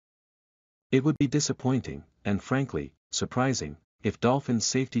It would be disappointing, and frankly, surprising, if Dolphins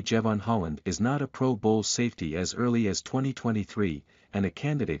safety Jevon Holland is not a Pro Bowl safety as early as 2023, and a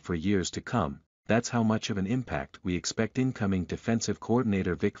candidate for years to come. That's how much of an impact we expect incoming defensive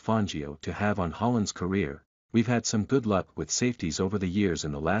coordinator Vic Fangio to have on Holland's career. We've had some good luck with safeties over the years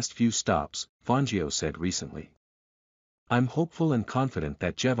in the last few stops, Fangio said recently. I'm hopeful and confident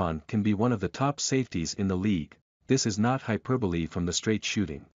that Jevon can be one of the top safeties in the league. This is not hyperbole from the straight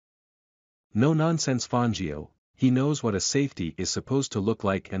shooting. No nonsense Fangio, he knows what a safety is supposed to look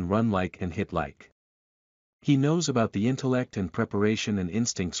like and run like and hit like. He knows about the intellect and preparation and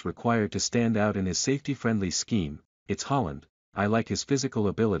instincts required to stand out in his safety-friendly scheme. It's Holland. I like his physical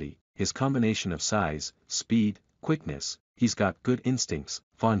ability, his combination of size, speed, quickness. He's got good instincts,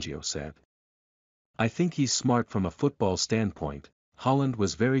 Fangio said. I think he's smart from a football standpoint. Holland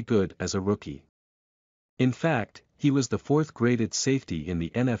was very good as a rookie. In fact, he was the 4th-graded safety in the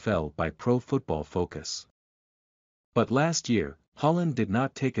NFL by Pro Football Focus. But last year, Holland did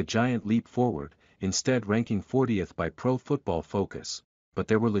not take a giant leap forward, instead ranking 40th by Pro Football Focus, but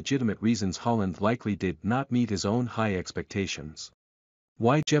there were legitimate reasons Holland likely did not meet his own high expectations.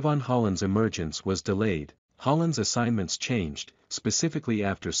 Why Jevon Holland's emergence was delayed. Holland's assignments changed, specifically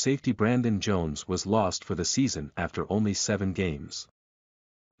after safety Brandon Jones was lost for the season after only 7 games.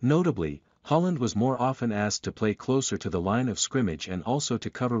 Notably, Holland was more often asked to play closer to the line of scrimmage and also to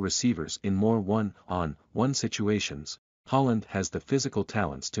cover receivers in more one-on-one situations. Holland has the physical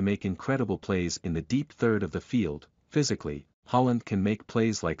talents to make incredible plays in the deep third of the field. Physically, Holland can make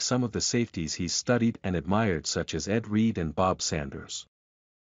plays like some of the safeties he's studied and admired such as Ed Reed and Bob Sanders.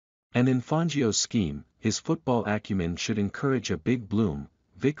 And in Fangio's scheme, his football acumen should encourage a big bloom.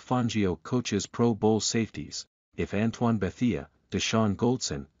 Vic Fangio coaches Pro Bowl safeties. If Antoine Bethea, Deshaun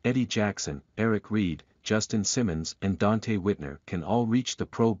Goldson, Eddie Jackson, Eric Reed, Justin Simmons and Dante Whitner can all reach the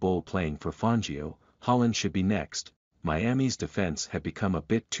Pro Bowl playing for Fangio, Holland should be next. Miami's defense had become a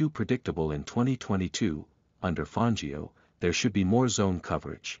bit too predictable in 2022. Under Fangio, there should be more zone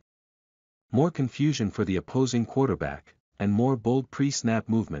coverage, more confusion for the opposing quarterback, and more bold pre-snap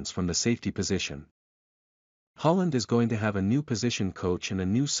movements from the safety position. Holland is going to have a new position coach and a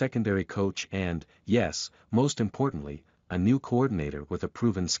new secondary coach and, yes, most importantly, a new coordinator with a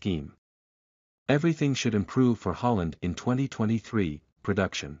proven scheme. Everything should improve for Holland in 2023,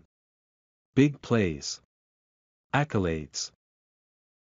 production. Big plays. Accolades.